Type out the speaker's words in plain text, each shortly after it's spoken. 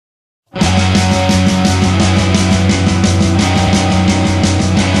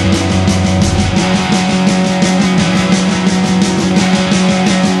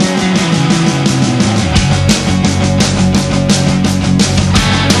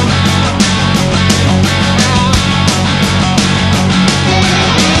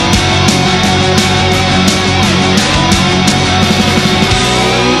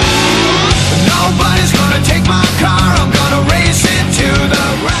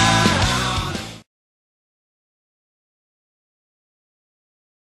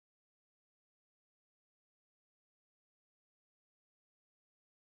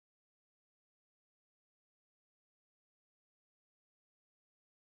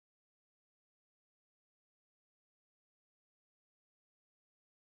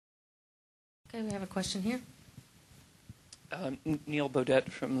Okay, we have a question here. Neil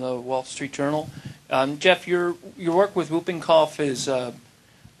Bodette from the Wall Street Journal. Jeff, your work with whooping cough is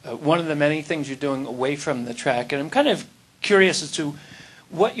one of the many things you're doing away from the track, and I'm kind of curious as to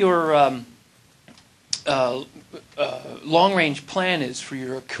what your long-range plan is for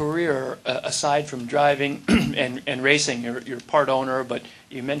your career aside from driving and racing. You're part owner, but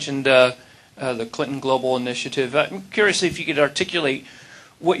you mentioned the Clinton Global Initiative. I'm curious if you could articulate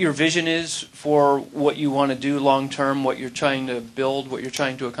what your vision is for what you want to do long term, what you're trying to build, what you're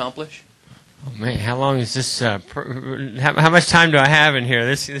trying to accomplish. Oh man, how long is this? How much time do I have in here?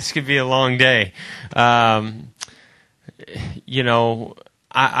 This could be a long day. You know,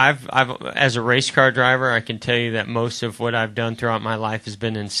 I've as a race car driver, I can tell you that most of what I've done throughout my life has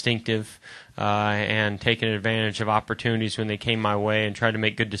been instinctive and taking advantage of opportunities when they came my way and tried to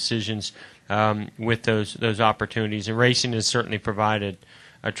make good decisions with those opportunities. And racing has certainly provided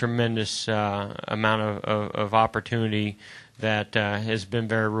a tremendous amount of opportunity that has been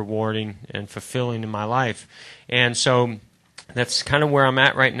very rewarding and fulfilling in my life. And so that's kind of where I'm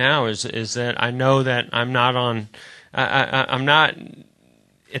at right now is that I know that I'm not on I'm not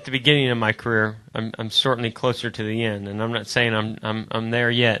at the beginning of my career. I'm certainly closer to the end, and I'm not saying I'm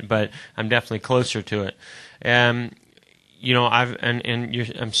there yet, but I'm definitely closer to it. And you know,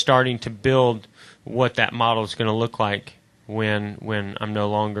 I'm starting to build what that model is going to look like when I'm no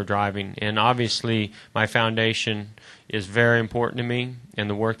longer driving. And obviously my foundation is very important to me and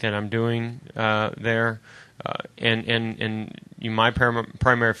the work that I'm doing there. My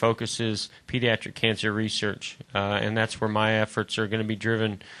primary focus is pediatric cancer research, and that's where my efforts are going to be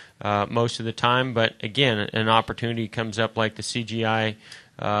driven most of the time. But again, an opportunity comes up like the CGI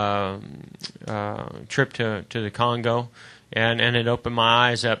trip to the Congo, and it opened my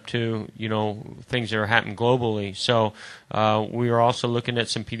eyes up to, you know, things that are happening globally. So we are also looking at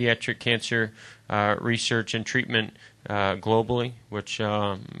some pediatric cancer research and treatment globally, which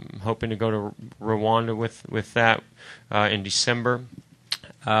I'm hoping to go to Rwanda with that in December.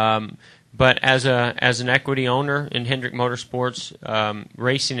 But as an equity owner in Hendrick Motorsports,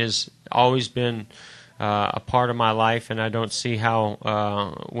 racing has always been a part of my life, and I don't see how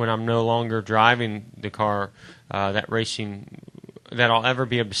when I'm no longer driving the car, that I'll ever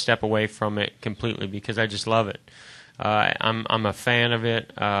be able to step away from it completely, because I just love it. I'm a fan of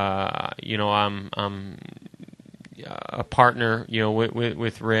it. You know, I'm a partner, you know,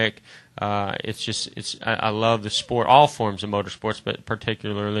 with Rick. I love the sport, all forms of motorsports, but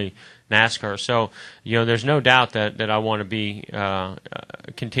particularly NASCAR. So, you know, there's no doubt that I want to be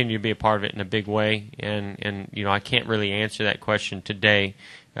continue to be a part of it in a big way. And you know, I can't really answer that question today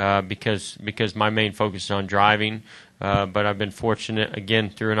because my main focus is on driving. But I've been fortunate,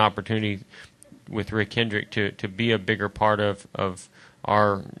 again, through an opportunity with Rick Hendrick to be a bigger part of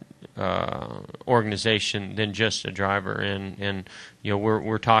our organization than just a driver, and you know,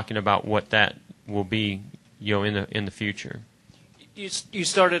 we're talking about what that will be, you know, in the future. You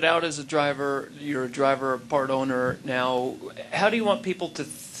started out as a driver. You're a driver, a part owner now. How do you want people to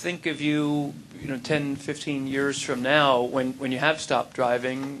think of you, you know, 10, 15 years from now when you have stopped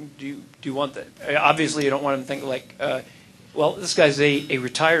driving? Do you want that? Obviously, you don't want them to think like, well, this guy's a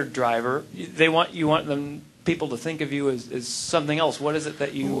retired driver. You want them. People to think of you as something else. What is it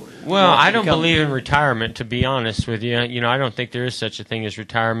that you? Well, I don't believe in retirement, to be honest with you. You know, I don't think there is such a thing as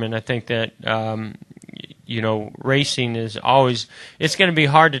retirement. I think that you know, racing is always. It's going to be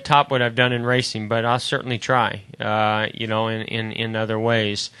hard to top what I've done in racing, but I'll certainly try. You know, in other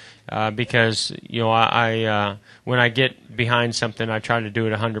ways, because you know, I when I get behind something, I try to do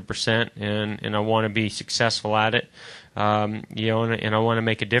it 100%, and I want to be successful at it. You know, and I want to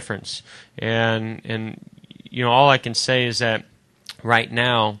make a difference, and you know, all I can say is that right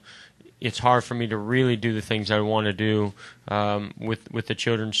now it's hard for me to really do the things I want to do with the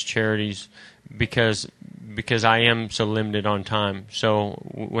children's charities because I am so limited on time. So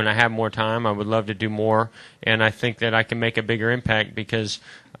when I have more time, I would love to do more, and I think that I can make a bigger impact because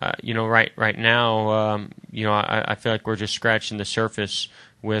you know, right now, you know, I feel like we're just scratching the surface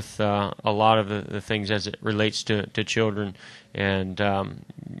with a lot of the things as it relates to children, and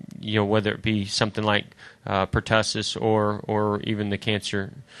you know, whether it be something like pertussis or even the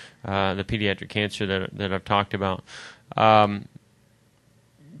cancer, the pediatric cancer that I've talked about.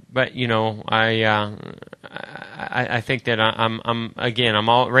 But you know, I think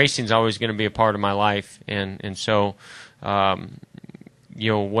that racing's always going to be a part of my life, and so you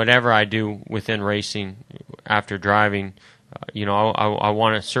know, whatever I do within racing after driving, you know, I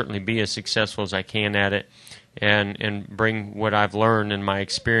want to certainly be as successful as I can at it, and bring what I've learned and my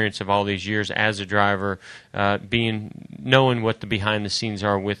experience of all these years as a driver, knowing what the behind the scenes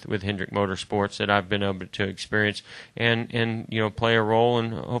are with Hendrick Motorsports that I've been able to experience, and play a role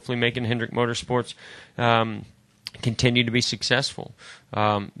in hopefully making Hendrick Motorsports continue to be successful.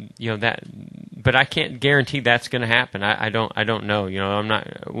 But I can't guarantee that's going to happen. I don't know.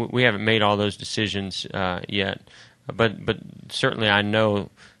 We haven't made all those decisions yet. But certainly I know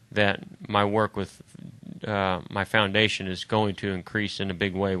that my work with my foundation is going to increase in a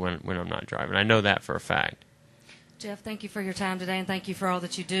big way when I'm not driving. I know that for a fact. Jeff, thank you for your time today, and thank you for all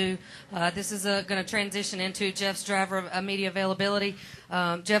that you do. This is going to transition into Jeff's driver media availability.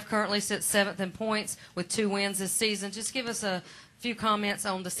 Jeff currently sits 7th in points with 2 wins this season. Just give us a few comments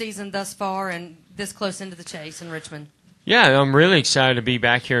on the season thus far and this close into the chase in Richmond. Yeah, I'm really excited to be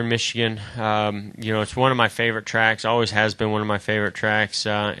back here in Michigan. It's one of my favorite tracks, always has been one of my favorite tracks.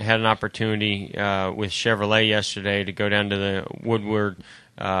 Had an opportunity with Chevrolet yesterday to go down to the Woodward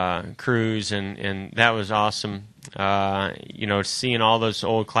cruise, and that was awesome. Seeing all those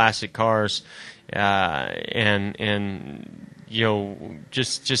old classic cars, and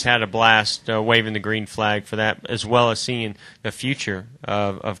just had a blast waving the green flag for that, as well as seeing the future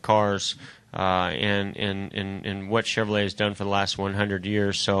of cars and what Chevrolet has done for the last 100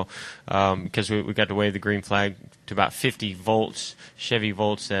 years. So because we got to wave the green flag to about 50 volts, Chevy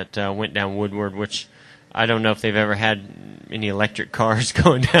volts that went down Woodward, which I don't know if they've ever had any electric cars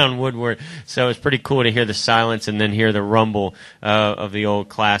going down Woodward. So it's pretty cool to hear the silence and then hear the rumble of the old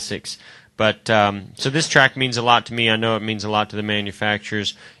classics. But so this track means a lot to me. I know it means a lot to the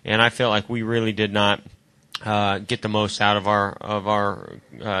manufacturers, and I feel like we really did not get the most out of our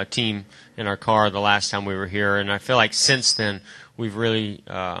team and our car the last time we were here. And I feel like since then we've really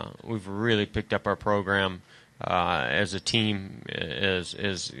picked up our program as a team,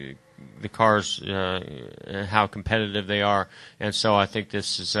 as the cars, how competitive they are, and so I think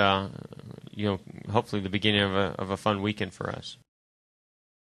this is hopefully the beginning of a fun weekend for us.